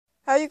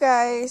Hi you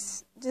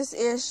guys, this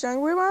is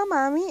Young Reborn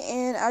Mommy,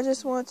 and I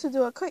just want to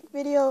do a quick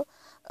video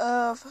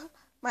of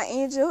my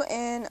angel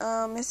and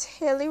Miss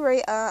Haley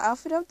Ray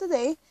outfit of the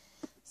day.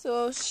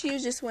 So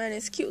she's just wearing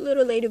this cute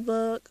little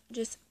ladybug,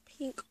 just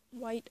pink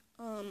white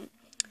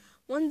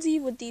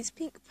onesie with these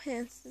pink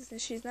pants, and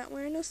she's not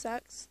wearing no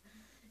socks.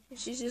 And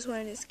she's just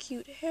wearing this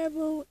cute hair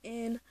bow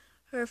and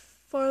her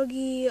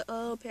froggy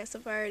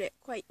pacifier that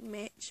quite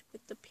match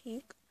with the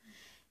pink.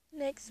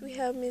 Next we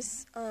have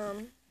Miss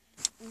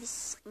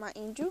my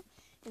angel,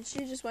 and she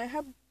just wearing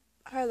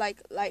her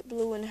like light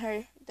blue and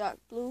her dark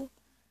blue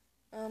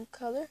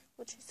color,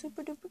 which is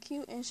super duper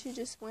cute. And she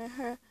just wearing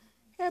her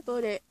hair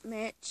bow that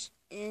match,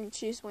 and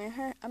she's wearing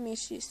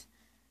she's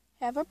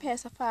have her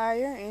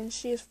pacifier, and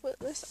she is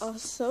footless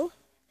also.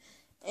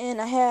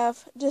 And I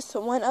have just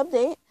one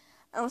update.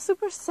 I'm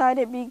super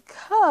excited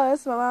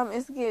because my mom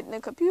is getting a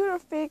computer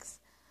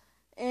fixed,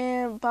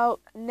 and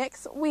about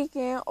next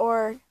weekend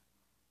or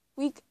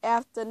week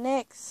after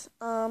next,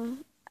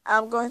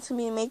 I'm going to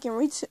be making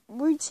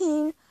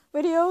routine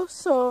videos.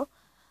 So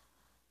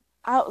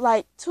out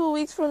like 2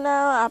 weeks from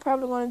now, I'm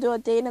probably going to do a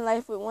day in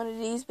life with one of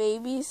these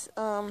babies.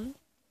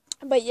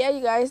 But yeah,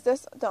 you guys,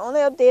 that's the only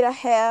update I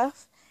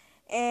have.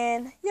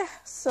 And yeah,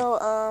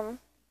 so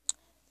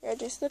they're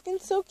just looking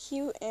so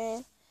cute.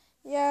 And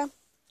yeah,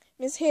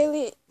 Miss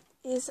Haley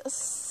is a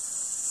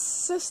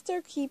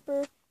sister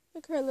keeper.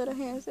 Look at her little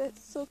hands,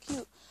 that's so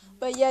cute.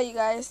 But yeah, you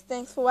guys,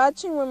 thanks for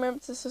watching. Remember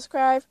to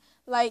subscribe,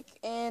 like,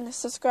 and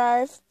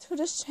subscribe to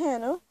this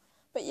channel.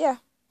 But yeah,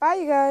 bye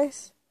you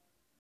guys.